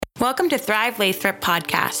Welcome to Thrive Lathrop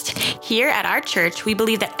podcast. Here at our church, we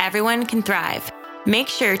believe that everyone can thrive. Make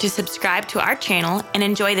sure to subscribe to our channel and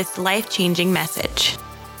enjoy this life-changing message.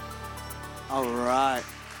 All right.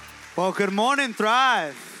 Well, good morning,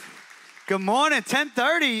 Thrive. Good morning,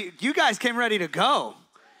 10:30. You guys came ready to go.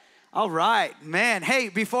 All right, man. Hey,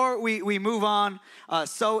 before we move on,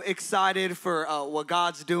 so excited for what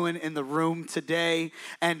God's doing in the room today.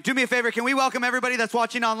 And do me a favor, can we welcome everybody that's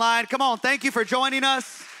watching online? Come on, thank you for joining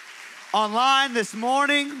us online this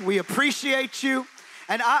morning. We appreciate you.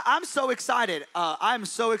 And I'm so excited. I'm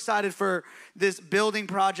so excited for this building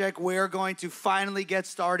project. We're going to finally get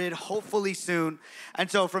started, hopefully soon.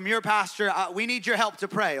 And so from your pastor, we need your help to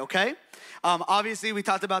pray, okay? Obviously, we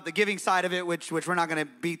talked about the giving side of it, which we're not going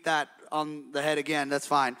to beat that on the head again. That's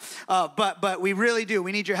fine. But we really do.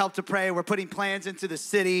 We need your help to pray. We're putting plans into the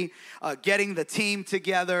city, getting the team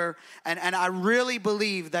together. And I really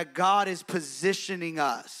believe that God is positioning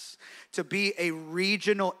us to be a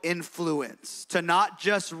regional influence, to not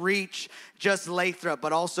just reach just Lathrop,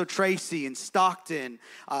 but also Tracy and Stockton,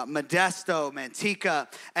 Modesto, Manteca.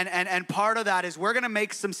 And part of that is we're gonna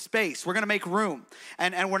make some space. We're gonna make room.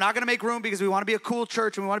 And we're not gonna make room because we wanna be a cool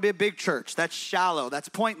church and we wanna be a big church. That's shallow, that's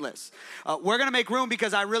pointless. We're gonna make room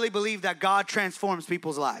because I really believe that God transforms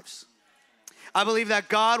people's lives. I believe that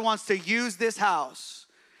God wants to use this house,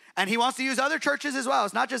 and he wants to use other churches as well.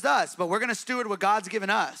 It's not just us, but we're going to steward what God's given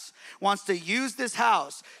us. Wants to use this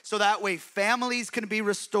house so that way families can be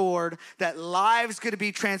restored, that lives could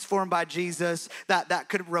be transformed by Jesus, that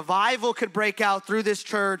revival could break out through this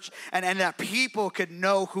church, and that people could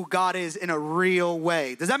know who God is in a real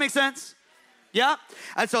way. Does that make sense? Yeah,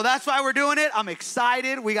 and so that's why we're doing it. I'm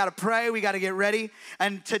excited. We got to pray. We got to get ready.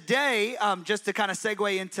 And today, just to kind of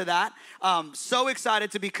segue into that, so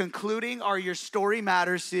excited to be concluding our Your Story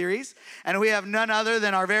Matters series. And we have none other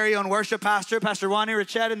than our very own worship pastor, Pastor Wani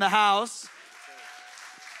Richette in the house.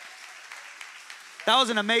 That was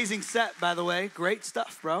an amazing set, by the way. Great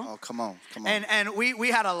stuff, bro. Oh, come on. And we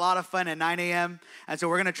had a lot of fun at 9 a.m. And so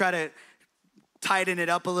we're going to try to tighten it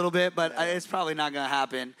up a little bit, but it's probably not going to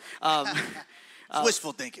happen. It's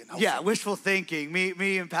wishful thinking. Hopefully. Yeah, wishful thinking.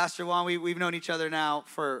 Me and Pastor Juan, we've known each other now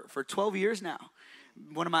for 12 years now.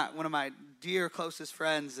 One of my dear closest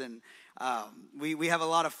friends, and we have a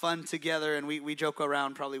lot of fun together, and we joke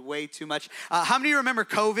around probably way too much. How many remember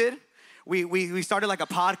COVID? We started like a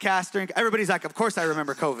podcast during. Everybody's like, of course I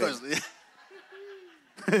remember COVID.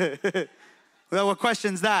 Of course. Well, what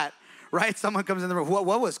question's that, right? Someone comes in the room.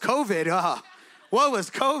 What was COVID? What was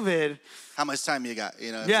COVID? How much time you got?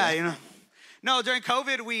 You know. Yeah. No, during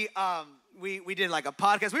COVID, we did like a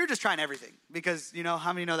podcast. We were just trying everything because,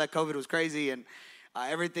 how many know that COVID was crazy and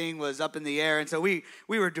everything was up in the air. And so we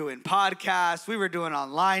were doing podcasts. We were doing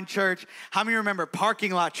online church. How many remember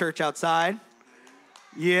parking lot church outside?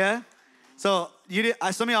 Yeah. So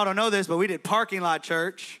some of y'all don't know this, but we did parking lot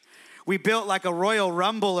church. We built like a Royal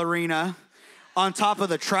Rumble arena on top of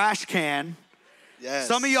the trash can. Yes.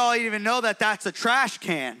 Some of y'all didn't even know that that's a trash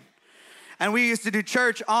can. And we used to do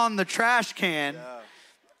church on the trash can. Yeah.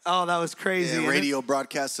 Oh, that was crazy. Yeah, radio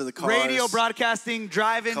broadcast to the cars. Radio broadcasting,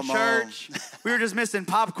 drive-in church. We were just missing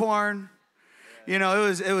popcorn. It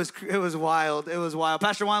was wild. It was wild.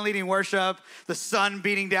 Pastor Juan leading worship, the sun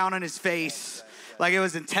beating down on his face. Like it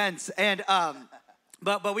was intense. And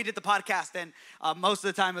But we did the podcast, and most of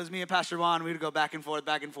the time it was me and Pastor Juan. We would go back and forth,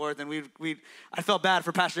 and I felt bad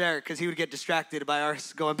for Pastor Eric because he would get distracted by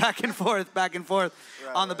us going back and forth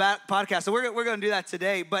on the podcast. So we're going to do that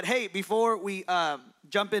today. But hey, before we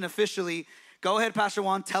jump in officially, go ahead, Pastor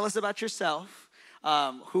Juan. Tell us about yourself.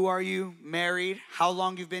 Who are you? Married? How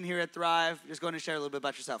long you've been here at Thrive? Just go ahead and share a little bit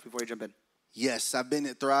about yourself before you jump in. Yes, I've been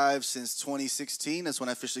at Thrive since 2016. That's when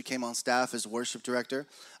I officially came on staff as worship director.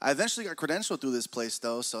 I eventually got credentialed through this place,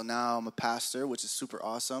 though, so now I'm a pastor, which is super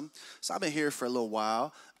awesome. So I've been here for a little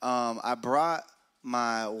while. I brought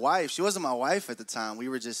my wife. She wasn't my wife at the time. We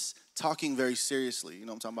were just talking very seriously. You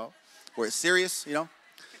know what I'm talking about? We're serious,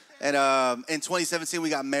 And in 2017, we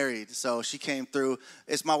got married, so she came through.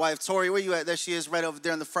 It's my wife, Tori. Where you at? There she is, right over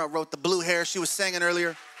there in the front row with the blue hair. She was singing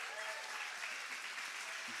earlier.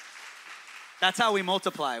 That's how we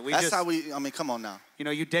multiply. Come on now.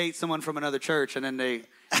 You date someone from another church, and then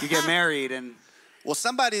you get married, and... Well,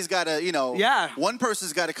 somebody's got to, Yeah. One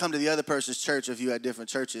person's got to come to the other person's church if you had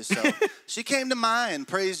different churches. So she came to mine.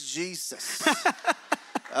 Praise Jesus.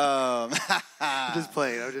 I'm just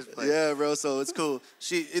playing. Yeah, bro, so it's cool.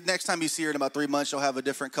 Next time you see her in about 3 months, she'll have a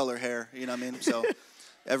different color hair. You know what I mean? So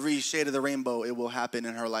every shade of the rainbow, it will happen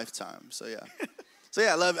in her lifetime. So,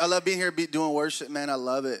 yeah. I love being here, doing worship, man. I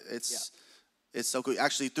love it. It's so cool.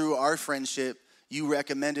 Actually, through our friendship, you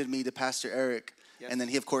recommended me to Pastor Eric. And then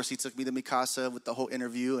he took me to Mikasa with the whole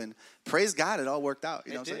interview, and praise God, it all worked out.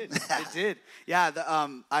 You know what I'm saying? It did. Yeah,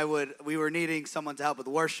 we were needing someone to help with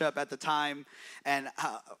worship at the time. And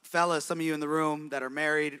fellas, some of you in the room that are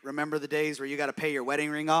married, remember the days where you got to pay your wedding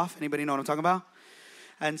ring off? Anybody know what I'm talking about?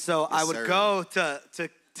 And so I would go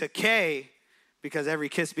to K, because every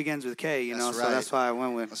kiss begins with K, you know, right. so that's why I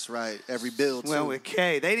went with. That's right. Every bill, went with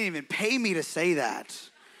K. They didn't even pay me to say that.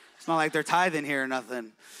 It's not like they're tithing here or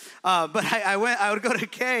nothing. But I would go to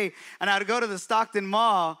K, and I would go to the Stockton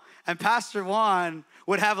Mall, and Pastor Juan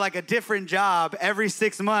would have like a different job every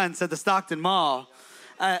 6 months at the Stockton Mall.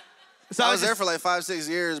 So I was there for like 5-6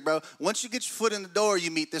 years, bro. Once you get your foot in the door, you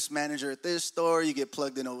meet this manager at this store, you get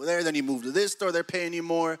plugged in over there, then you move to this store, they're paying you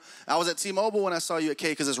more. I was at T-Mobile when I saw you at K,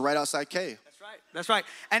 because it's right outside K. That's right.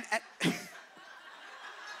 And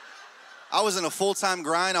I was in a full-time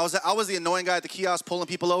grind. I was the annoying guy at the kiosk pulling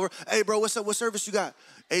people over. Hey, bro, what's up? What service you got?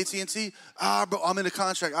 AT&T? Bro, I'm in a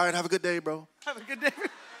contract. All right, have a good day, bro. Have a good day.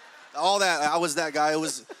 All that, I was that guy.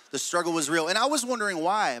 The struggle was real. And I was wondering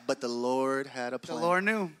why, but the Lord had a plan.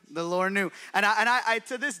 The Lord knew. And I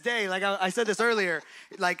to this day, like I said this earlier,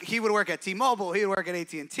 like he would work at T-Mobile, he would work at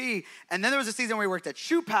AT&T, and then there was a season where he worked at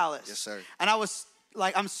Shoe Palace. Yes, sir. And I was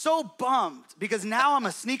like, I'm so bummed because now I'm a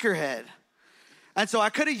sneakerhead. And so I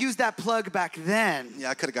could have used that plug back then.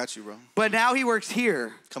 Yeah, I could have got you, bro. But now he works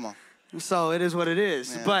here. Come on. So it is what it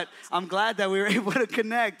is. Yeah. But I'm glad that we were able to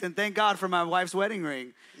connect, and thank God for my wife's wedding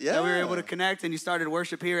ring. Yeah. That we were able to connect, and you started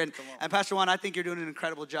worship here. And Pastor Juan, I think you're doing an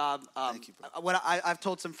incredible job. Thank you, bro. I've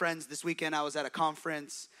told some friends this weekend, I was at a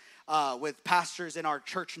conference with pastors in our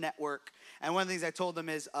church network. And one of the things I told them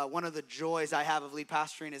is one of the joys I have of lead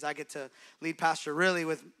pastoring is I get to lead pastor really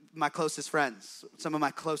with my closest friends, some of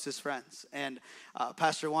my closest friends. And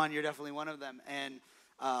Pastor Juan, you're definitely one of them. And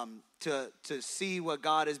to see what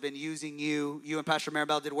God has been using you and Pastor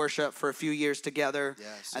Maribel did worship for a few years together.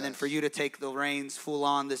 Yes, and then for you to take the reins full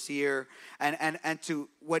on this year. And to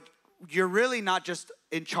what you're really not just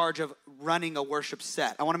in charge of running a worship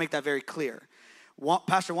set. I want to make that very clear.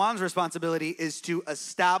 Pastor Juan's responsibility is to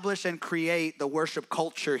establish and create the worship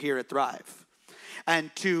culture here at Thrive.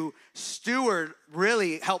 And to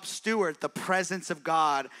help steward the presence of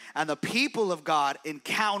God and the people of God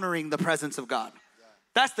encountering the presence of God. Yeah.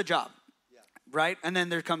 That's the job, right? And then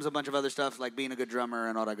there comes a bunch of other stuff like being a good drummer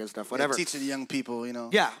and all that good stuff, whatever. Yeah, teaching the young people, you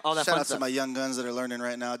know. Yeah, all that Shout fun out stuff. to my young guns that are learning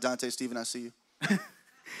right now. Dante, Steven, I see you.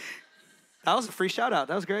 That was a free shout out.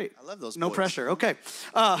 That was great. I love those No boys. pressure. Okay.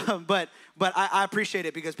 But I appreciate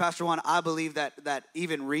it because Pastor Juan, I believe that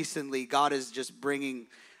even recently God is just bringing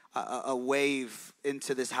a wave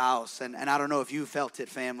into this house. And I don't know if you felt it,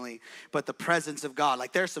 family, but the presence of God.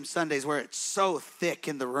 Like there's some Sundays where it's so thick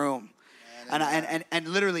in the room. And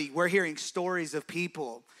literally we're hearing stories of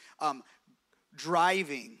people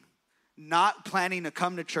driving, not planning to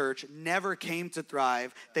come to church, never came to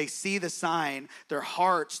Thrive. They see the sign, their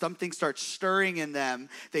heart, something starts stirring in them.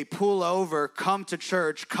 They pull over, come to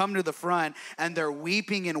church, come to the front, and they're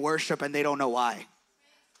weeping in worship and they don't know why.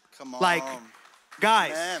 Come on. Like,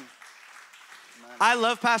 guys, Man. I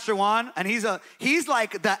love Pastor Juan, and he's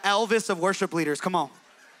like the Elvis of worship leaders. Come on.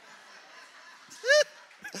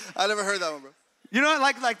 I never heard that one, bro. You know,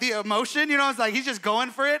 like the emotion, you know, it's like he's just going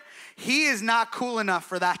for it. He is not cool enough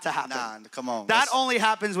for that to happen. Nah, come on. That only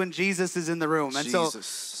happens when Jesus is in the room. And Jesus.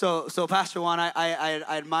 so Pastor Juan, I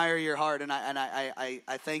admire your heart, and I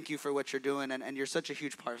thank you for what you're doing, and you're such a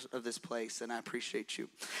huge part of this place, and I appreciate you.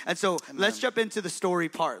 And so let's jump into the story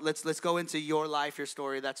part. Let's go into your life, your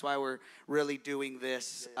story. That's why we're really doing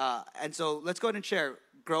this. And so let's go ahead and share.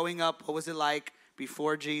 Growing up, what was it like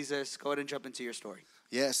before Jesus? Go ahead and jump into your story.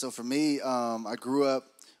 Yeah, so for me, I grew up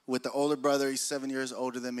with the older brother. He's 7 years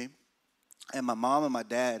older than me. And my mom and my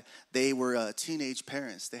dad, they were teenage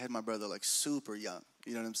parents. They had my brother like super young.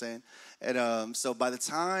 You know what I'm saying? And so by the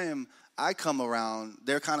time I come around,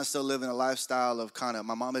 they're kind of still living a lifestyle of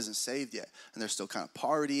my mom isn't saved yet. And they're still kind of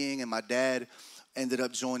partying. And my dad ended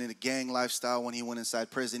up joining a gang lifestyle when he went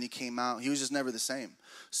inside prison. He came out. He was just never the same.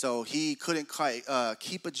 So he couldn't quite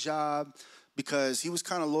keep a job, because he was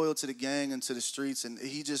kind of loyal to the gang and to the streets, and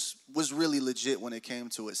he just was really legit when it came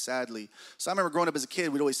to it, sadly. So I remember growing up as a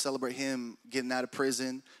kid, we'd always celebrate him getting out of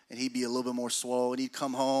prison, and he'd be a little bit more swole, and he'd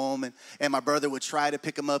come home, and my brother would try to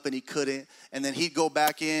pick him up, and he couldn't, and then he'd go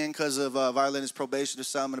back in because of violating his probation or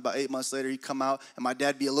something, and about 8 months later, he'd come out, and my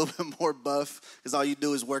dad'd be a little bit more buff, because all you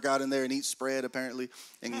do is work out in there and eat spread, apparently,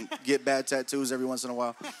 and get bad tattoos every once in a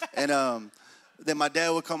while. And then my dad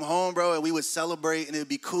would come home, bro, and we would celebrate, and it would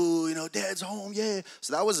be cool. You know, Dad's home, yeah.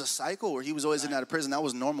 So that was a cycle where he was always in and out of prison. That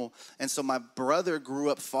was normal. And so my brother grew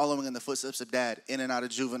up following in the footsteps of Dad, in and out of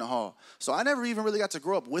juvenile hall. So I never even really got to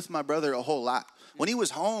grow up with my brother a whole lot. When he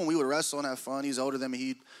was home, we would wrestle and have fun. He's older than me.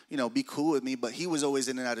 He'd, you know, be cool with me. But he was always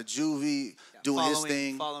in and out of juvie, doing his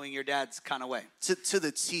thing. Following your dad's kind of way. To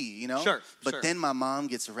the T, you know? Sure. But then my mom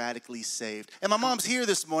gets radically saved. And my mom's here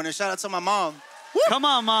this morning. Shout out to my mom. Woo! Come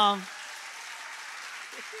on, Mom.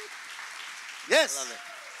 Yes. I love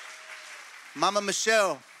it. Mama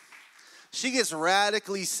Michelle. She gets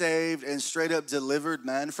radically saved and straight up delivered,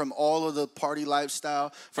 man, from all of the party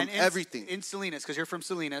lifestyle, from everything. In Salinas, because you're from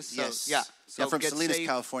Salinas. So, yes. Yeah. So from Salinas,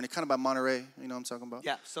 California, kind of by Monterey. You know what I'm talking about?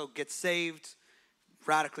 Yeah. So get saved,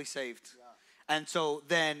 radically saved. Yeah. And so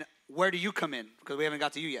then where do you come in? Because we haven't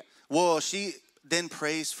got to you yet. Well, she then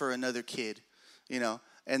prays for another kid, you know.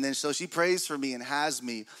 And then so she prays for me and has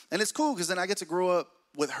me. And it's cool because then I get to grow up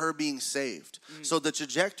with her being saved. So the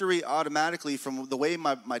trajectory automatically from the way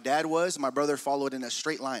my dad was, my brother followed in a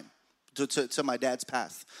straight line to my dad's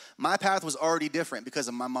path. My path was already different because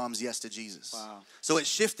of my mom's yes to Jesus. Wow. So it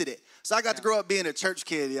shifted it. So I got to grow up being a church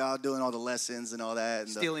kid, y'all, doing all the lessons and all that. And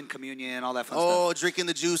stealing communion, all that fun stuff. Oh, drinking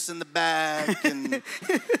the juice in the back and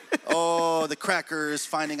the crackers,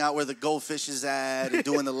 finding out where the goldfish is at and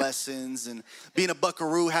doing the lessons and being a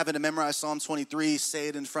buckaroo, having to memorize Psalm 23, say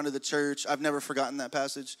it in front of the church. I've never forgotten that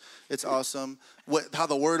passage. It's awesome. How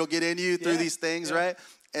the word will get in you through these things, right?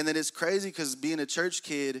 And then it's crazy because being a church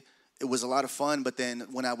kid, it was a lot of fun. But then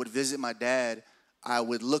when I would visit my dad, I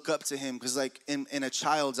would look up to him because like in a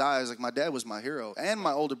child's eyes, like my dad was my hero and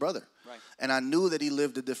my older brother. Right. And I knew that he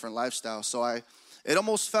lived a different lifestyle. So it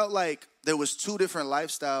almost felt like there was two different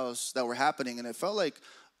lifestyles that were happening. And it felt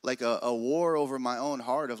like a war over my own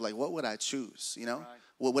heart of like, what would I choose, you know? Right.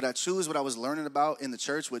 Would I choose what I was learning about in the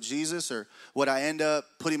church with Jesus, or would I end up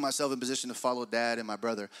putting myself in position to follow Dad and my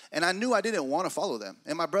brother? And I knew I didn't want to follow them.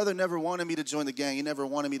 And my brother never wanted me to join the gang. He never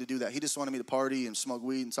wanted me to do that. He just wanted me to party and smoke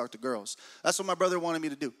weed and talk to girls. That's what my brother wanted me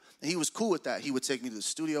to do. And he was cool with that. He would take me to the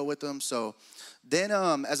studio with him. So then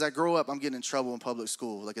as I grow up, I'm getting in trouble in public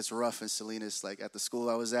school. Like it's rough in Salinas. Like at the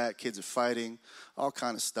school I was at, kids are fighting, all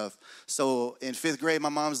kind of stuff. So in 5th grade, my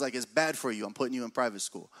mom's like, it's bad for you. I'm putting you in private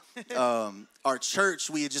school. Our church,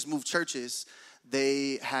 we had just moved churches.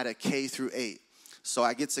 They had a K through 8. So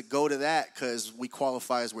I get to go to that because we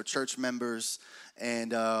qualify as we're church members.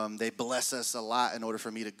 And they bless us a lot in order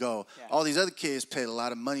for me to go. Yeah. All these other kids paid a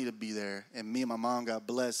lot of money to be there. And me and my mom got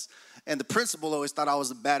blessed. And the principal always thought I was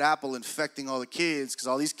a bad apple infecting all the kids because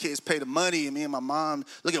all these kids pay the money. And me and my mom,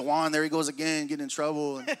 look at Juan, there he goes again, getting in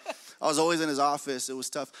trouble. And I was always in his office. It was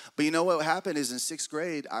tough. But you know what happened is in 6th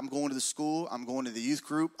grade, I'm going to the school. I'm going to the youth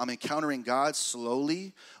group. I'm encountering God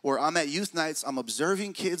slowly. Where I'm at youth nights, I'm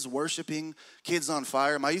observing kids worshiping, kids on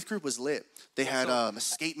fire. My youth group was lit. They had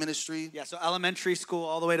escape ministry. Yeah, so elementary school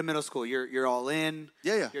all the way to middle school. You're all in.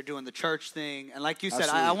 Yeah. You're doing the church thing. And like you said,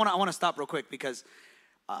 I want to stop real quick because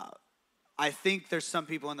I think there's some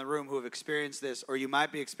people in the room who have experienced this, or you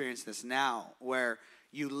might be experiencing this now, where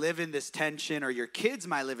you live in this tension, or your kids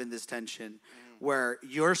might live in this tension, where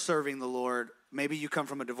you're serving the Lord. Maybe you come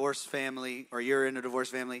from a divorced family, or you're in a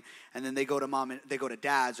divorced family, and then they go to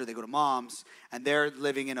dads, or they go to moms, and they're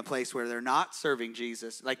living in a place where they're not serving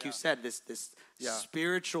Jesus. Like you said, this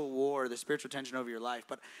spiritual war, the spiritual tension over your life.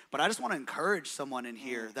 But I just want to encourage someone in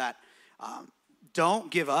here that don't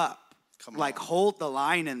give up. Hold the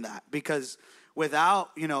line in that, because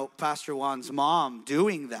without, Pastor Juan's mom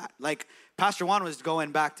doing that, like Pastor Juan was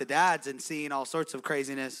going back to dad's and seeing all sorts of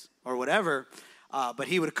craziness or whatever, but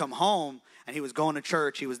he would come home and he was going to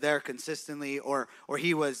church, he was there consistently, or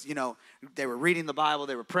he was, they were reading the Bible,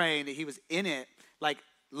 they were praying, he was in it. Like,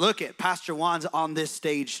 look at Pastor Juan's on this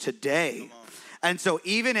stage today. And so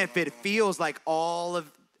even if it feels like all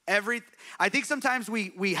of I think sometimes we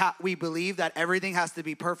believe that everything has to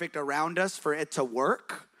be perfect around us for it to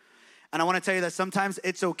work. And I want to tell you that sometimes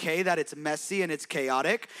it's okay that it's messy and it's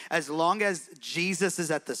chaotic, as long as Jesus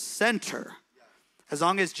is at the center. As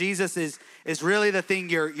long as Jesus is really the thing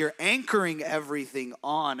you're anchoring everything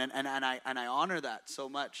on. And I honor that so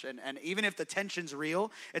much. And even if the tension's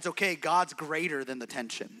real, it's okay. God's greater than the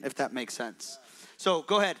tension, if that makes sense. So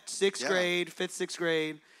go ahead. 6th grade, 5th, 6th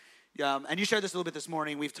grade. And you shared this a little bit this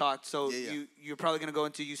morning. We've talked. So you're probably going to go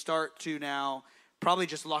into, you start to now probably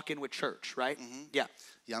just lock in with church, right? Mm-hmm. Yeah.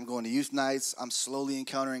 Yeah, I'm going to youth nights. I'm slowly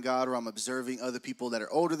encountering God, or I'm observing other people that are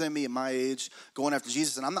older than me and my age, going after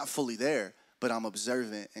Jesus. And I'm not fully there, but I'm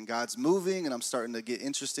observant, and God's moving, and I'm starting to get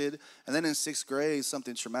interested. And then in 6th grade,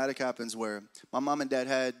 something traumatic happens where my mom and dad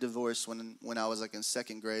had divorced when I was like in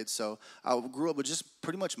 2nd grade. So I grew up with just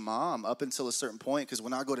pretty much mom up until a certain point, because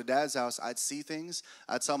when I go to dad's house, I'd see things.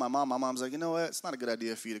 I'd tell my mom's like, you know what, it's not a good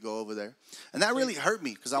idea for you to go over there. And that really hurt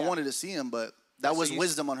me, because I wanted to see him, but that was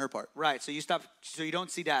wisdom on her part. Right. So you don't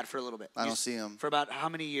see dad for a little bit. I don't see him. For about how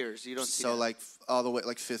many years you don't see dad? So like all the way,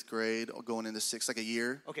 like 5th grade, going into 6th, like a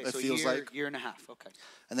year. Okay, it so feels year and a half. Okay.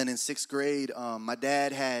 And then in 6th grade, my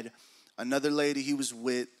dad had another lady he was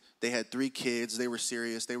with. They had 3 kids. They were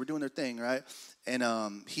serious. They were doing their thing, right? And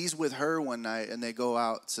he's with her one night, and they go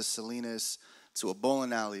out to Salinas to a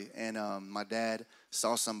bowling alley. And my dad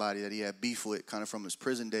saw somebody that he had beef with kind of from his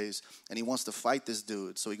prison days, and he wants to fight this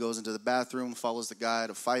dude. So he goes into the bathroom, follows the guy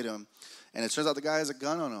to fight him, and it turns out the guy has a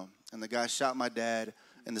gun on him. And the guy shot my dad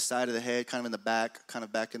in the side of the head, kind of in the back, kind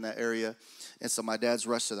of back in that area. And so my dad's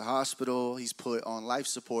rushed to the hospital. He's put on life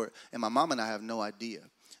support, and my mom and I have no idea.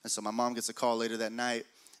 And so my mom gets a call later that night,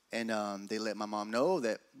 and they let my mom know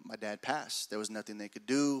that my dad passed. There was nothing they could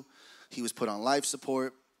do. He was put on life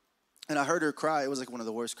support. And I heard her cry. It was like one of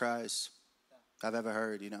the worst cries I've ever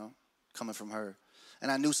heard, coming from her.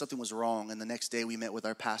 And I knew something was wrong. And the next day we met with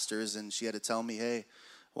our pastors, and she had to tell me, hey,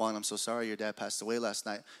 Juan, I'm so sorry your dad passed away last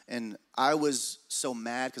night. And I was so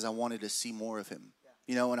mad because I wanted to see more of him,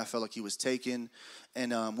 and I felt like he was taken.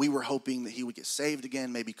 And we were hoping that he would get saved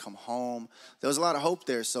again, maybe come home. There was a lot of hope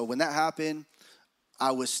there. So when that happened,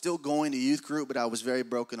 I was still going to youth group, but I was very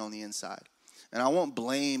broken on the inside. And I won't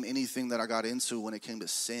blame anything that I got into when it came to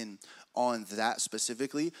sin on that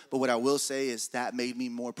specifically. But what I will say is that made me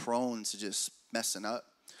more prone to just messing up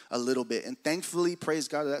a little bit. And thankfully, praise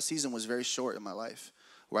God, that season was very short in my life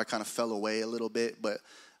where I kind of fell away a little bit. But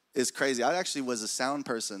it's crazy. I actually was a sound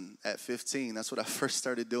person at 15. That's what I first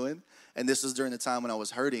started doing. And this was during the time when I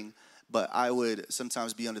was hurting. But I would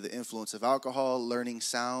sometimes be under the influence of alcohol, learning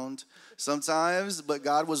sound sometimes. But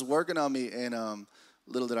God was working on me. And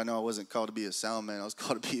little did I know I wasn't called to be a sound man. I was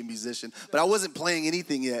called to be a musician. But I wasn't playing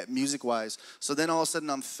anything yet, music-wise. So then all of a sudden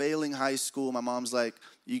I'm failing high school. My mom's like,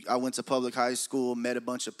 I went to public high school, met a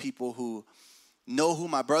bunch of people who know who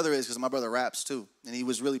my brother is because my brother raps too. And he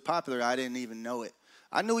was really popular. I didn't even know it.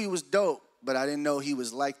 I knew he was dope, but I didn't know he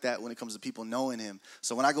was like that when it comes to people knowing him.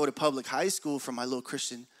 So when I go to public high school from my little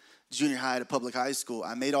Christian junior high to public high school,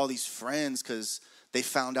 I made all these friends because they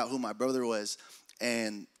found out who my brother was.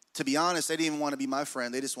 And to be honest, they didn't even want to be my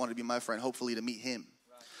friend. They just wanted to be my friend, hopefully to meet him.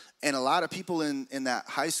 Right. And a lot of people in that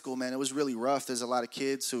high school, man, it was really rough. There's a lot of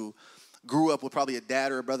kids who grew up with probably a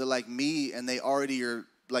dad or a brother like me, and they already are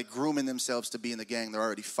like grooming themselves to be in the gang. They're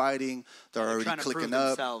already fighting. They're already trying to clicking prove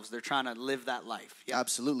up. Themselves. They're trying to live that life. Yeah.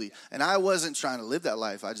 Absolutely. And I wasn't trying to live that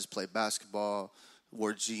life. I just played basketball,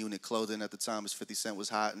 wore G-Unit clothing at the time as 50 Cent was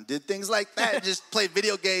hot, and did things like that. Just played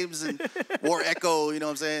video games and wore Echo, you know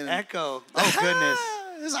what I'm saying? Echo. Oh, goodness.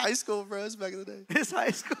 It's high school, bro. It's back in the day. It's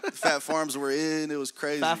high school. Fat Farms were in. It was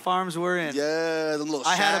crazy. Fat Farms were in. Yeah, them little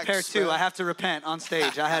I had a shacks, pair too. bro. I have to repent on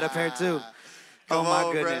stage. I had a pair too. Come my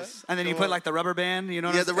on, goodness. Bro. And then you put like the rubber band, you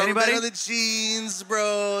know? Yeah, the rubber Anybody? band on the jeans,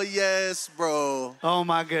 bro. Yes, bro. Oh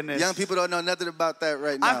my goodness. Young people don't know nothing about that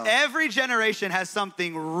right now. Every generation has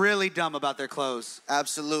something really dumb about their clothes.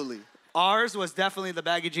 Absolutely. Ours was definitely the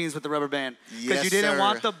baggy jeans with the rubber band. Because Yes, you didn't sir.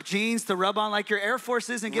 want the jeans to rub on like your Air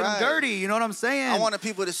Forces and get them dirty. You know what I'm saying? I wanted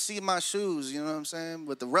people to see my shoes, you know what I'm saying?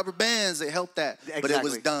 With the rubber bands, they helped that. Exactly. But it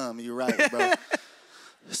was dumb. You're right, bro.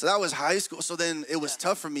 So that was high school. So then it was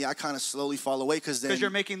tough for me. I kind of slowly fall away because you're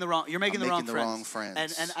making the wrong. You're making the wrong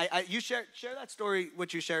friends. And I you share that story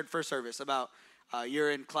what you shared first service about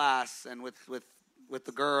you're in class and with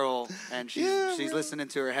the girl and she's listening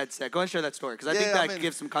to her headset. Go ahead and share that story because I think that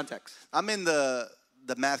gives some context. I'm in the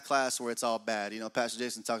math class where it's all bad. You know, Pastor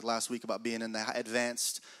Jason talked last week about being in the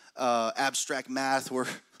advanced abstract math where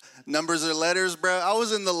numbers are letters, bro. I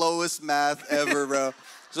was in the lowest math ever, bro.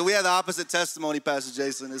 So we had the opposite testimony, Pastor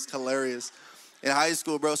Jason. It's hilarious. In high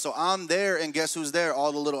school, bro. So I'm there, and guess who's there?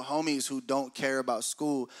 All the little homies who don't care about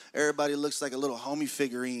school. Everybody looks like a little homie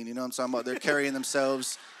figurine. You know what I'm talking about? They're carrying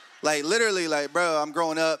themselves. Like, literally, like, bro, I'm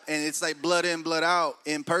growing up, and it's like blood in, blood out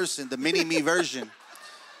in person, the mini-me version.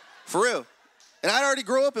 For real. And I already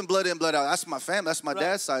grew up in blood in, blood out. That's my family. That's my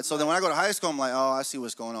dad's side. So then when I go to high school, I'm like, oh, I see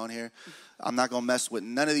what's going on here. I'm not going to mess with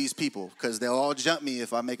none of these people because they'll all jump me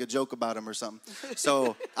if I make a joke about them or something.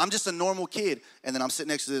 So I'm just a normal kid. And then I'm sitting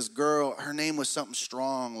next to this girl. Her name was something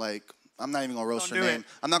strong. Like, I'm not even going to roast her name.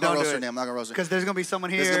 I'm not going to roast her name. I'm not going to roast her. Because there's going to be someone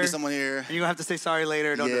here. There's going to be someone here. And you're going to have to say sorry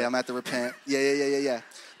later. Don't do it. I'm going to have to repent. Yeah.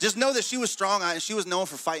 Just know that she was strong and she was known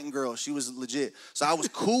for fighting girls. She was legit. So I was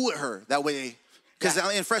cool with her. That way, Because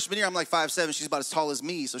in freshman year, I'm like 5'7". She's about as tall as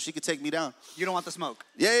me, so she could take me down. You don't want the smoke.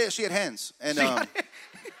 Yeah, she had hands. And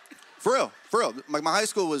for real. Like my high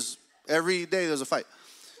school was every day there was a fight.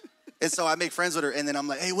 And so I make friends with her, and then I'm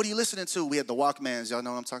like, hey, what are you listening to? We had the Walkmans. Y'all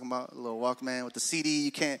know what I'm talking about? A little Walkman with the CD.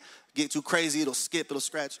 You can't get too crazy. It'll skip. It'll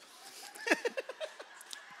scratch.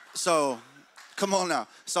 So, come on now.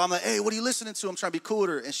 So I'm like, hey, what are you listening to? I'm trying to be cool with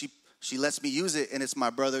her. And she lets me use it, and it's my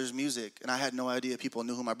brother's music. And I had no idea people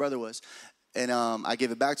knew who my brother was. And I gave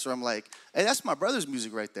it back to her. I'm like, hey, that's my brother's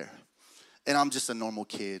music right there. And I'm just a normal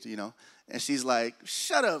kid, you know. And she's like,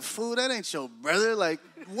 shut up, fool. That ain't your brother. Like,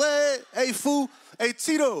 what? Hey, fool. Hey,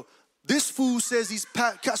 Tito. This fool says he's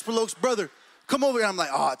Casper Loke's brother. Come over here. I'm like,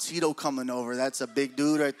 oh, Tito coming over. That's a big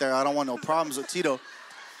dude right there. I don't want no problems with Tito.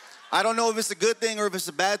 I don't know if it's a good thing or if it's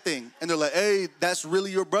a bad thing. And they're like, hey, that's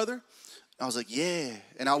really your brother? And I was like, yeah.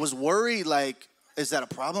 And I was worried, like, is that a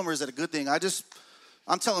problem or is that a good thing?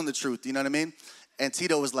 I'm telling the truth, you know what I mean? And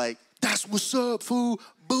Tito was like, that's what's up, fool.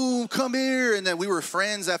 Boom, come here. And then we were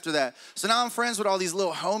friends after that. So now I'm friends with all these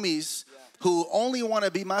little homies who only want to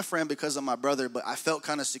be my friend because of my brother, but I felt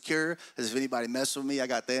kind of secure, because if anybody messed with me, I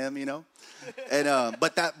got them, you know? And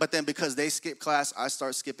but then because they skip class, I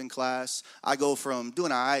start skipping class. I go from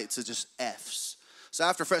doing all right to just Fs. So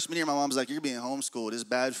after freshman year, my mom's like, you're being homeschooled. It's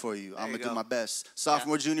bad for you. I'm going to do my best.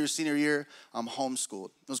 Sophomore, junior, senior year, I'm homeschooled.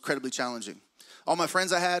 It was incredibly challenging. All my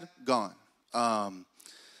friends I had, gone.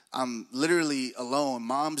 I'm literally alone.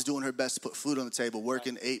 Mom's doing her best to put food on the table,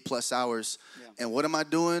 working 8+ hours. Yeah. And what am I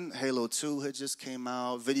doing? Halo 2 had just came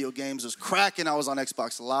out. Video games was cracking. I was on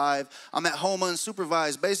Xbox Live. I'm at home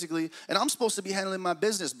unsupervised, basically. And I'm supposed to be handling my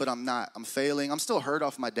business, but I'm not. I'm failing. I'm still hurt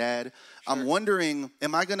off my dad. Sure. I'm wondering,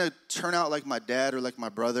 am I going to turn out like my dad or like my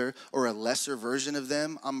brother or a lesser version of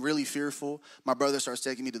them? I'm really fearful. My brother starts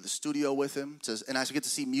taking me to the studio with him, and I get to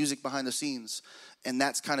see music behind the scenes. And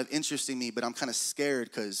that's kind of interesting me, but I'm kind of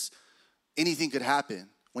scared because anything could happen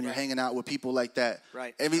when you're hanging out with people like that.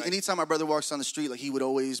 Right. Anytime my brother walks down the street, like, he would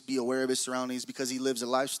always be aware of his surroundings because he lives a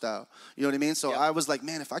lifestyle. You know what I mean? So I was like,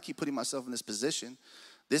 man, if I keep putting myself in this position,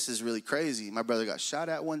 this is really crazy. My brother got shot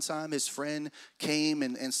at one time. His friend came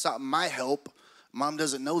and sought my help. Mom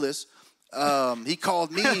doesn't know this. He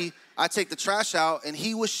called me. I take the trash out, and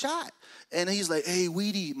he was shot. And he's like, hey,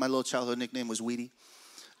 Weedy. My little childhood nickname was Weedy.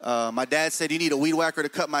 My dad said, you need a weed whacker to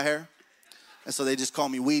cut my hair. And so they just call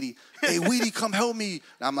me Weedy. Hey, Weedy, come help me.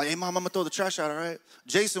 And I'm like, hey, Mom, I'm going to throw the trash out, all right?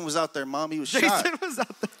 Jason was out there, Mom. He was shot. Jason was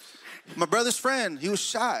out there. My brother's friend, he was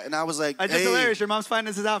shot. And I was like, That's hilarious. Your mom's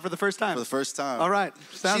finding this out for the first time. For the first time. All right.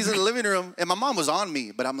 She's in the living room, and my mom was on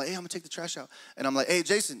me. But I'm like, hey, I'm going to take the trash out. And I'm like, hey,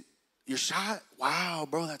 Jason, you're shot? Wow,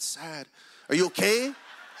 bro, that's sad. Are you okay?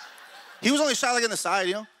 He was only shot like in the side,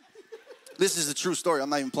 you know? This is a true story. I'm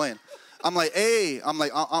not even playing. I'm like, hey,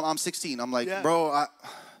 I'm 16. I'm like, bro,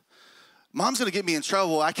 Mom's going to get me in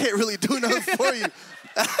trouble. I can't really do nothing for you.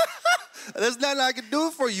 There's nothing I can do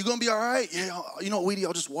for you. You going to be all right? Yeah, you know, Weedy,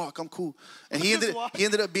 I'll just walk. I'm cool. And he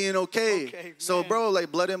ended up being okay. So, bro,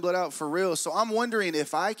 like, blood in, blood out for real. So I'm wondering,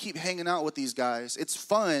 if I keep hanging out with these guys, it's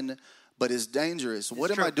fun, but it's dangerous.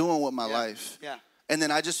 What am I doing with my life? Yeah. And then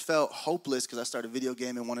I just felt hopeless because I started video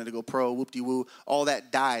gaming, wanted to go pro, whoop-de-woo. All that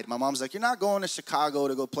died. My mom's like, you're not going to Chicago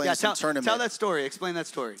to go play in some tournament. Tell that story. Explain that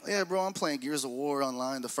story. Yeah, bro, I'm playing Gears of War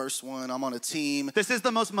online, the first one. I'm on a team. This is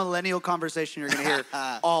the most millennial conversation you're going to hear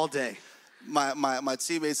all day. My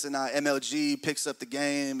teammates and I, MLG picks up the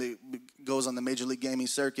game. It goes on the Major League Gaming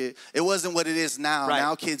circuit. It wasn't what it is now. Right.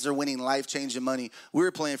 Now kids are winning life-changing money. We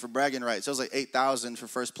were playing for bragging rights. It was like $8,000 for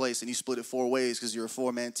first place, and you split it 4 ways because you're a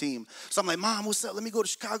 4-man team. So I'm like, Mom, what's up? Let me go to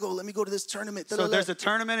Chicago. Let me go to this tournament. So there's a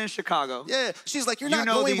tournament in Chicago. Yeah. She's like, you're not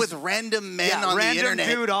going with random men on the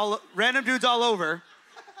internet. Random dudes all over.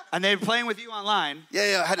 And they're playing with you online.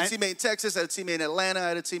 Yeah. I had a teammate in Texas. I had a teammate in Atlanta. I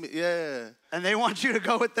had a teammate, And they want you to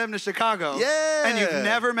go with them to Chicago. Yeah. And you've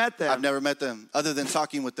never met them. I've never met them, other than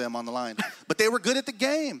talking with them on the line. But they were good at the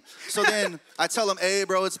game. So then I tell them, hey,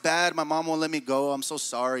 bro, it's bad. My mom won't let me go. I'm so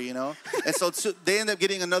sorry, you know. And so they end up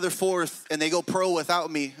getting another 4th, and they go pro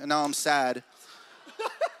without me, and now I'm sad.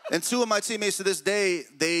 And 2 of my teammates to this day,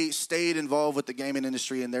 they stayed involved with the gaming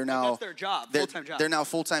industry, and they're now... That's their job, full-time job. They're now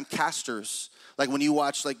full-time casters. Like when you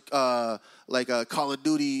watch Call of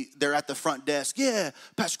Duty, they're at the front desk. Yeah,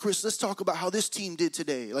 Pastor Chris, let's talk about how this team did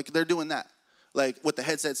today. Like they're doing that, like with the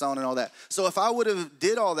headsets on and all that. So if I would have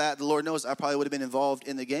did all that, the Lord knows I probably would have been involved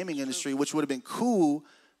in the gaming industry, which would have been cool.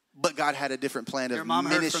 But God had a different plan of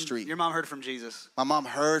ministry. Your mom heard from Jesus. My mom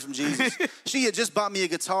heard from Jesus. She had just bought me a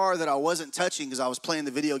guitar that I wasn't touching because I was playing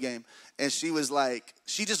the video game. And she was like,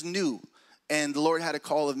 she just knew. And the Lord had a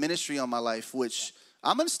call of ministry on my life, which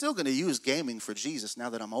I'm still going to use gaming for Jesus now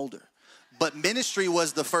that I'm older. But ministry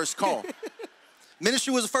was the first call.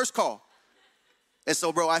 Ministry was the first call. And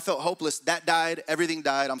so, bro, I felt hopeless. That died. Everything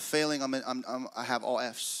died. I'm failing. I have all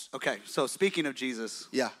Fs. Okay, so speaking of Jesus.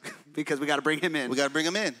 Yeah. Because we got to bring him in. We got to bring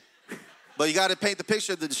him in. But you got to paint the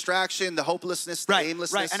picture of the distraction, the hopelessness, the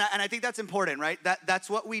aimlessness. Right, and I think that's important, right? That's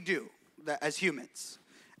what we do as humans.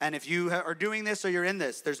 And if you are doing this or you're in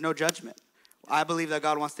this, there's no judgment. I believe that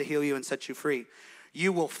God wants to heal you and set you free.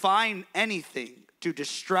 You will find anything to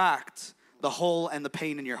distract the hole and the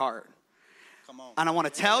pain in your heart. Come on. And I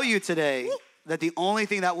want to tell you today that the only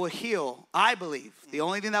thing that will heal, I believe, the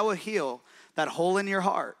only thing that will heal that hole in your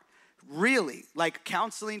heart, really, like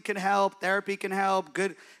counseling can help, therapy can help,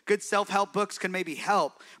 good self-help books can maybe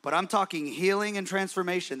help, but I'm talking healing and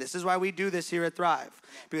transformation. This is why we do this here at Thrive,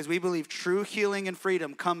 because we believe true healing and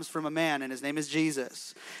freedom comes from a man, and his name is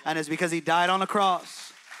Jesus. And it's because he died on a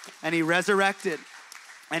cross, and he resurrected,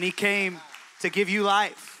 and he came to give you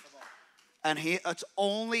life. And it's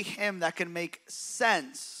only him that can make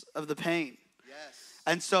sense of the pain. Yes.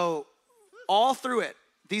 And so all through it,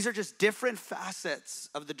 these are just different facets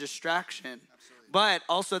of the distraction. Absolutely. But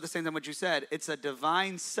also at the same time, what you said, it's a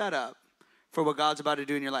divine setup for what God's about to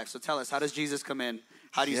do in your life. So tell us, how does Jesus come in?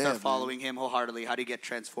 How do you start following him wholeheartedly? How do you get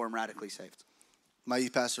transformed, radically saved? My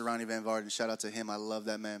youth pastor, Ronnie Van Varden, shout out to him. I love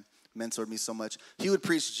that man. Mentored me so much. He would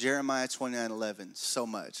preach Jeremiah 29:11 so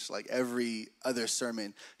much. Like every other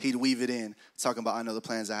sermon, he'd weave it in, talking about, I know the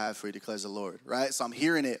plans I have for you, declares the Lord, right? So I'm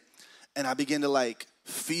hearing it, and I begin to like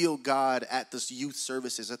feel God at this youth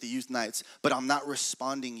services, at the youth nights, but I'm not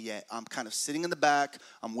responding yet. I'm kind of sitting in the back.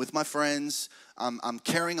 I'm with my friends. I'm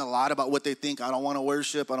caring a lot about what they think. I don't want to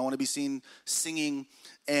worship. I don't want to be seen singing.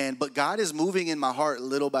 But God is moving in my heart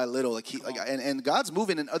little by little. And God's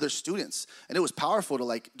moving in other students. And it was powerful to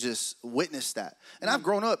like just witness that. And I've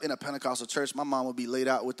grown up in a Pentecostal church. My mom would be laid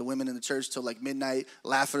out with the women in the church till like midnight,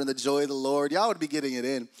 laughing in the joy of the Lord. Y'all would be getting it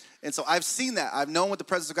in. And so I've seen that. I've known what the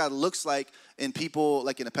presence of God looks like in people,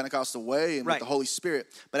 like in a Pentecostal way and with the Holy Spirit.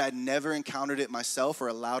 But I'd never encountered it myself or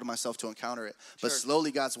allowed myself to encounter it. Sure. But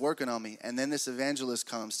slowly God's working on me. And then this evangelist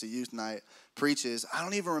comes to youth night, preaches. I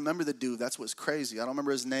don't even remember the dude. That's what's crazy. I don't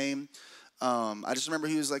remember his name. I just remember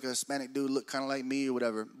he was like a Hispanic dude, looked kind of like me or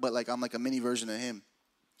whatever. But like I'm like a mini version of him.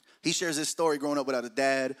 He shares his story growing up without a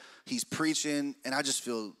dad. He's preaching, and I just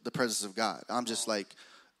feel the presence of God.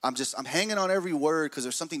 I'm hanging on every word because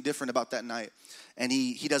there's something different about that night. And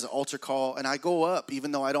he does an altar call, and I go up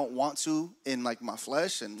even though I don't want to in like my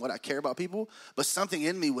flesh and what I care about people. But something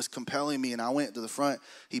in me was compelling me, and I went to the front.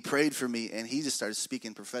 He prayed for me, and he just started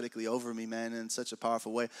speaking prophetically over me, man, in such a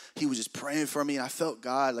powerful way. He was just praying for me, and I felt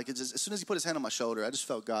God. Like as soon as he put his hand on my shoulder, I just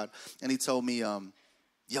felt God. And he told me,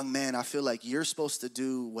 young man, I feel like you're supposed to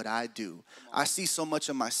do what I do. I see so much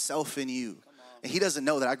of myself in you. And he doesn't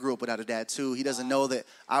know that I grew up without a dad too. He doesn't know that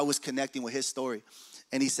I was connecting with his story.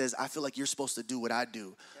 And he says, I feel like you're supposed to do what I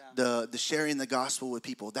do. Yeah. The sharing the gospel with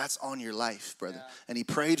people, that's on your life, brother. Yeah. And he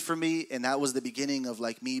prayed for me, and that was the beginning of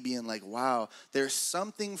like me being like, wow, there's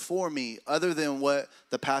something for me other than what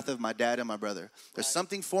the path of my dad and my brother. There's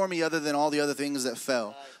something for me other than all the other things that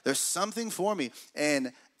fell. There's something for me.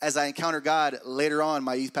 And as I encountered God later on,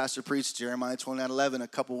 my youth pastor preached Jeremiah 29:11 a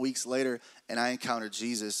couple weeks later, and I encountered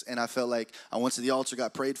Jesus. And I felt like I went to the altar,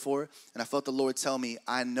 got prayed for, and I felt the Lord tell me,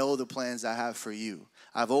 I know the plans I have for you.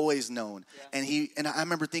 I've always known. Yeah. And I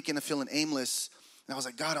remember thinking of feeling aimless. And I was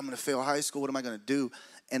like, God, I'm going to fail high school. What am I going to do?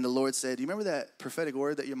 And the Lord said, do you remember that prophetic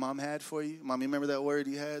word that your mom had for you? Mom, you remember that word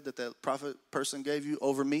you had that prophet person gave you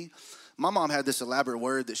over me? My mom had this elaborate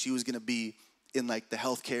word that she was going to be in like the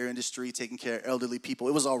healthcare industry, taking care of elderly people.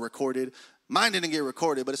 It was all recorded. Mine didn't get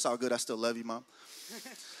recorded, but it's all good. I still love you, Mom.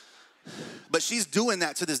 But she's doing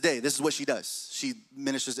that to this day. This is what she does. She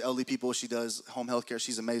ministers to elderly people. She does home health care.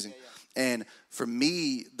 She's amazing. Yeah. And for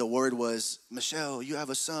me, the word was, Michelle, you have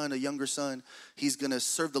a son, a younger son. He's going to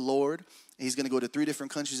serve the Lord. He's going to go to 3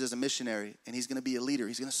 different countries as a missionary, and he's going to be a leader.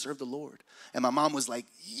 He's going to serve the Lord. And my mom was like,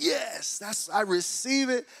 yes, I receive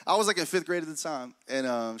it. I was like in 5th grade at the time.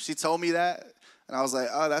 And she told me that. And I was like,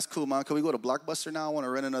 oh, that's cool, Mom. Can we go to Blockbuster now? I want to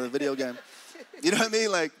rent another video game. You know what I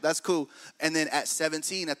mean? Like, that's cool. And then at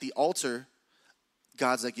 17, at the altar,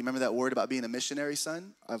 God's like, you remember that word about being a missionary,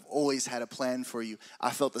 son? I've always had a plan for you.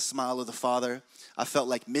 I felt the smile of the Father. I felt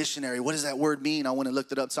like missionary. What does that word mean? I went and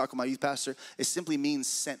looked it up, talked to my youth pastor. It simply means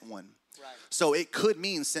sent one. Right. So it could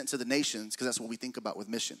mean sent to the nations, because that's what we think about with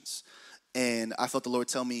missions. And I felt the Lord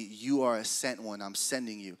tell me, you are a sent one. I'm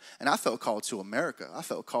sending you. And I felt called to America. I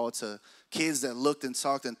felt called to kids that looked and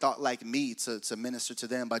talked and thought like me to minister to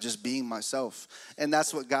them by just being myself. And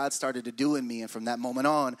that's what God started to do in me. And from that moment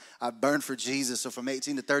on, I burned for Jesus. So from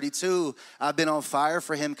 18 to 32, I've been on fire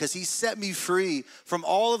for him because he set me free from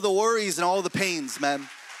all of the worries and all of the pains, man. Woo!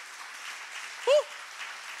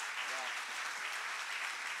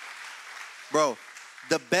 Bro,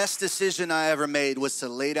 the best decision I ever made was to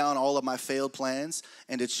lay down all of my failed plans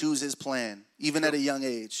and to choose his plan, even at a young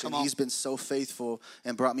age. And he's been so faithful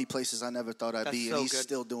and brought me places I never thought I'd be, and he's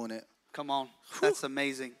still doing it. Come on. That's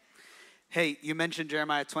amazing. Hey, you mentioned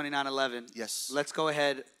Jeremiah 29:11. Yes. Let's go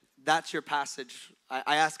ahead. That's your passage.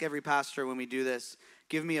 I ask every pastor when we do this,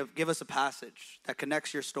 give us a passage that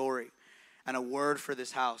connects your story and a word for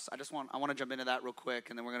this house. I want to jump into that real quick,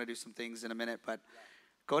 and then we're going to do some things in a minute. But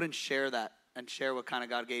go ahead and share that and share what kind of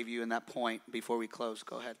God gave you in that point before we close.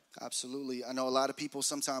 Go ahead. Absolutely. I know a lot of people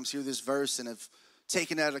sometimes hear this verse and have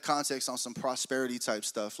taken it out of context on some prosperity type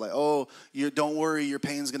stuff. Like, oh, don't worry, your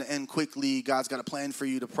pain's going to end quickly. God's got a plan for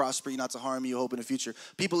you to prosper you, not to harm you, hope in the future.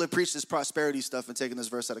 People have preached this prosperity stuff and taken this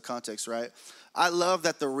verse out of context, right? I love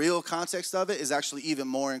that the real context of it is actually even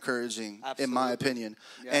more encouraging, in my opinion.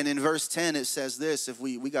 Yeah. And in verse 10, it says this, if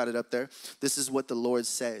we got it up there. This is what the Lord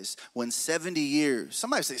says. When 70 years,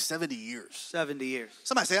 somebody say 70 years. 70 years.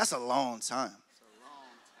 Somebody say that's a long time.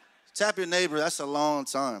 Tap your neighbor, that's a long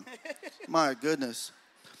time. My goodness.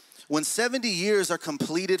 When 70 years are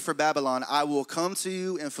completed for Babylon, I will come to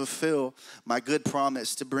you and fulfill my good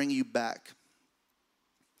promise to bring you back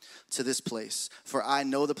to this place. For I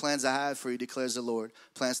know the plans I have for you, declares the Lord.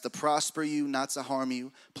 Plans to prosper you, not to harm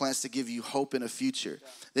you. Plans to give you hope in a future.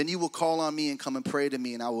 Then you will call on me and come and pray to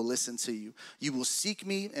me, and I will listen to you. You will seek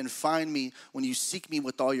me and find me when you seek me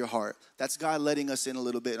with all your heart. That's God letting us in a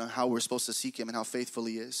little bit on how we're supposed to seek him and how faithful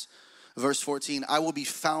he is. Verse 14, I will be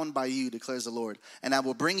found by you, declares the Lord, and I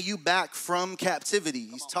will bring you back from captivity.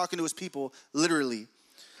 He's talking to his people, literally.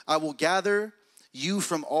 I will gather you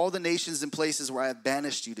from all the nations and places where I have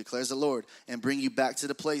banished you, declares the Lord, and bring you back to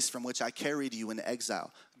the place from which I carried you in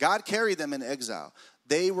exile. God carried them in exile.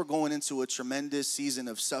 They were going into a tremendous season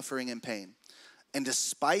of suffering and pain. And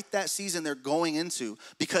despite that season they're going into,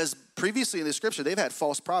 because previously in the scripture, they've had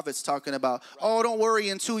false prophets talking about, oh, don't worry,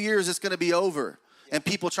 in 2 years it's going to be over. And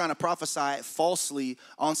people trying to prophesy falsely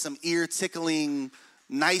on some ear-tickling,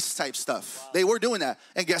 nice type stuff. Wow. They were doing that.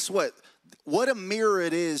 And guess what? What a mirror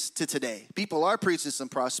it is to today. People are preaching some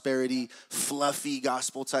prosperity, fluffy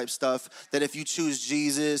gospel type stuff, that if you choose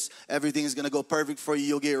Jesus, everything's going to go perfect for you,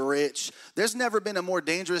 you'll get rich. There's never been a more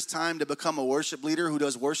dangerous time to become a worship leader who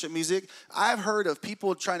does worship music. I've heard of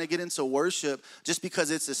people trying to get into worship just because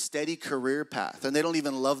it's a steady career path, and they don't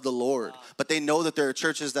even love the Lord. But they know that there are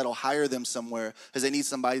churches that'll hire them somewhere because they need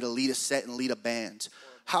somebody to lead a set and lead a band.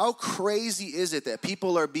 How crazy is it that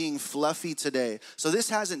people are being fluffy today? So this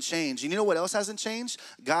hasn't changed. And you know what else hasn't changed?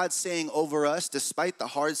 God's saying over us, despite the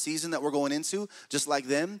hard season that we're going into, just like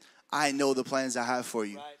them, I know the plans I have for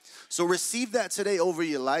you. Right. So receive that today over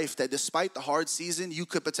your life, that despite the hard season you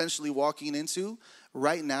could potentially walking into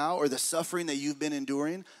right now, or the suffering that you've been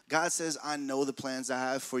enduring, God says, I know the plans I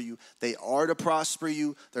have for you. They are to prosper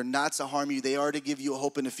you. They're not to harm you. They are to give you a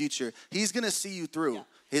hope in the future. He's going to see you through. Yeah.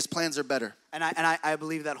 His plans are better. And I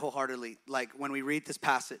believe that wholeheartedly. Like when we read this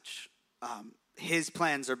passage, his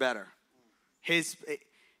plans are better. It's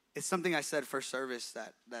something I said first service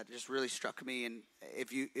that just really struck me. And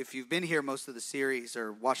if you've been here most of the series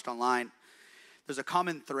or watched online, there's a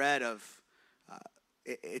common thread of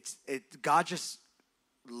God just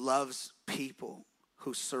loves people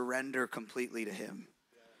who surrender completely to him.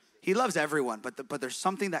 He loves everyone, but there's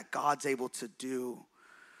something that God's able to do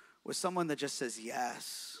with someone that just says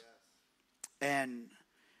yes. And,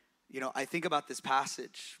 I think about this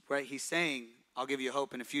passage, right? He's saying, I'll give you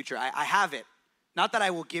hope in the future. I have it. Not that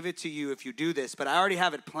I will give it to you if you do this, but I already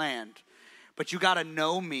have it planned. But you got to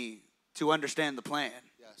know me to understand the plan.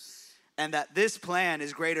 Yes. And that this plan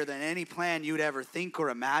is greater than any plan you'd ever think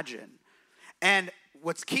or imagine. And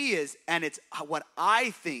what's key is, and it's what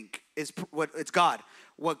I think is, it's God.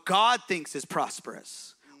 What God thinks is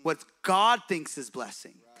prosperous. What God thinks is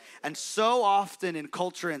blessing. And so often in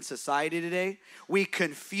culture and society today, we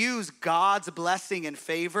confuse God's blessing and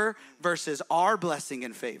favor versus our blessing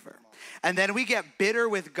and favor. And then we get bitter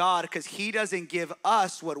with God because he doesn't give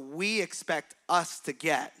us what we expect us to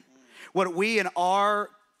get. What we in our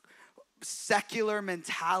secular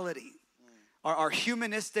mentality, our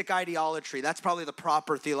humanistic ideology, that's probably the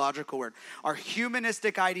proper theological word, our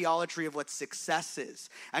humanistic ideology of what success is.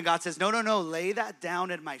 And God says, no, lay that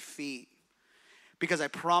down at my feet. Because I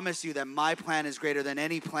promise you that my plan is greater than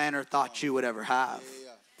any plan or thought you would ever have.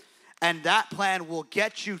 And that plan will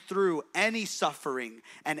get you through any suffering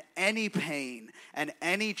and any pain and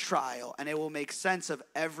any trial. And it will make sense of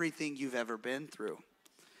everything you've ever been through.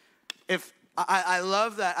 I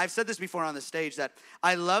love that. I've said this before on the stage, that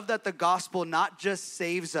I love that the gospel not just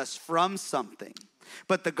saves us from something,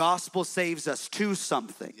 but the gospel saves us to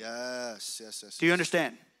something. Yes. Do you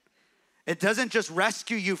understand? It doesn't just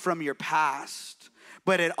rescue you from your past,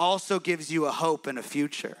 but it also gives you a hope and a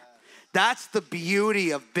future. That's the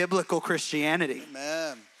beauty of biblical Christianity.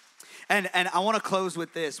 Amen. And I want to close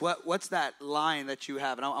with this. What's that line that you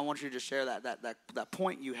have? And I want you to just share that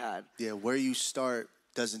point you had. Yeah, where you start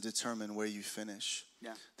doesn't determine where you finish.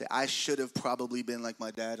 Yeah. That I should have probably been like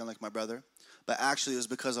my dad and like my brother. But actually, it was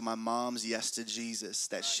because of my mom's yes to Jesus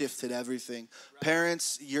that shifted everything. Right.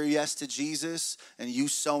 Parents, your yes to Jesus and you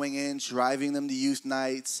sowing in, driving them to youth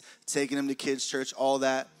nights, taking them to kids' church, all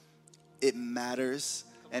that, it matters.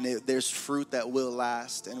 And there's fruit that will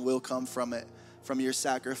last and will come from it, from your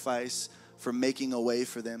sacrifice, for making a way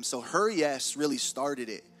for them. So her yes really started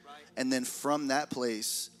it. Right. And then from that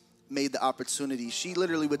place, made the opportunity. She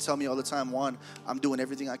literally would tell me all the time, Juan, I'm doing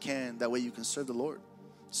everything I can. That way you can serve the Lord.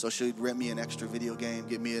 So she'd rent me an extra video game,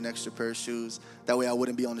 get me an extra pair of shoes. That way I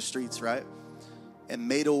wouldn't be on the streets, right? And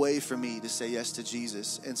made a way for me to say yes to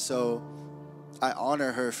Jesus. And so I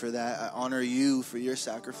honor her for that. I honor you for your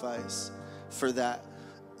sacrifice for that.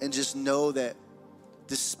 And just know that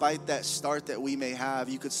despite that start that we may have,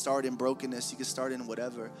 you could start in brokenness. You could start in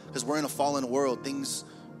whatever. Because we're in a fallen world.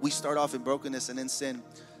 We start off in brokenness and in sin.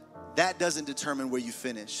 That doesn't determine where you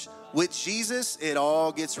finish. With Jesus, it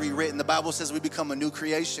all gets rewritten. The Bible says we become a new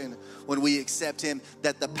creation when we accept him,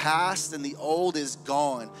 that the past and the old is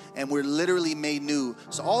gone and we're literally made new.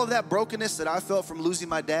 So all of that brokenness that I felt from losing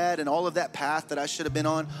my dad and all of that path that I should have been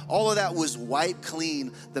on, all of that was wiped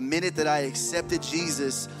clean the minute that I accepted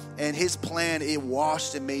Jesus and his plan, it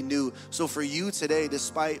washed and made new. So for you today,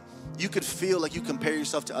 despite you could feel like you compare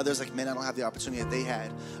yourself to others, like, man, I don't have the opportunity that they had.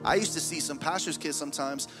 I used to see some pastors' kids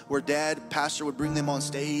sometimes where pastor would bring them on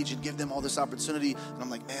stage and give them all this opportunity. And I'm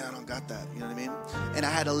like, man, I don't got that. You know what I mean? And I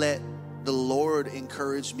had to let the Lord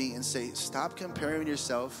encourage me and say, stop comparing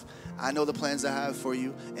yourself. I know the plans I have for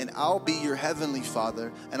you, and I'll be your heavenly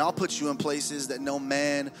Father, and I'll put you in places that no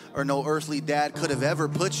man or no earthly dad could have ever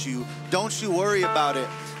put you. Don't you worry about it.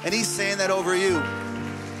 And he's saying that over you.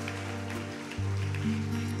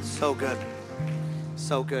 So good.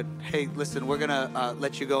 So good. Hey, listen, we're going to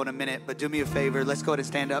let you go in a minute, but do me a favor. Let's go ahead and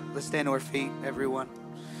stand up. Let's stand to our feet, everyone.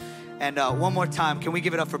 And one more time, can we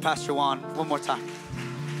give it up for Pastor Juan? One more time.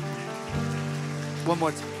 One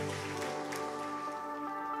more time.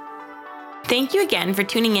 Thank you again for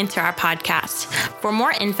tuning into our podcast. For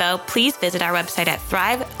more info, please visit our website at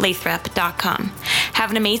thrivelathrop.com.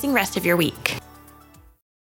 Have an amazing rest of your week.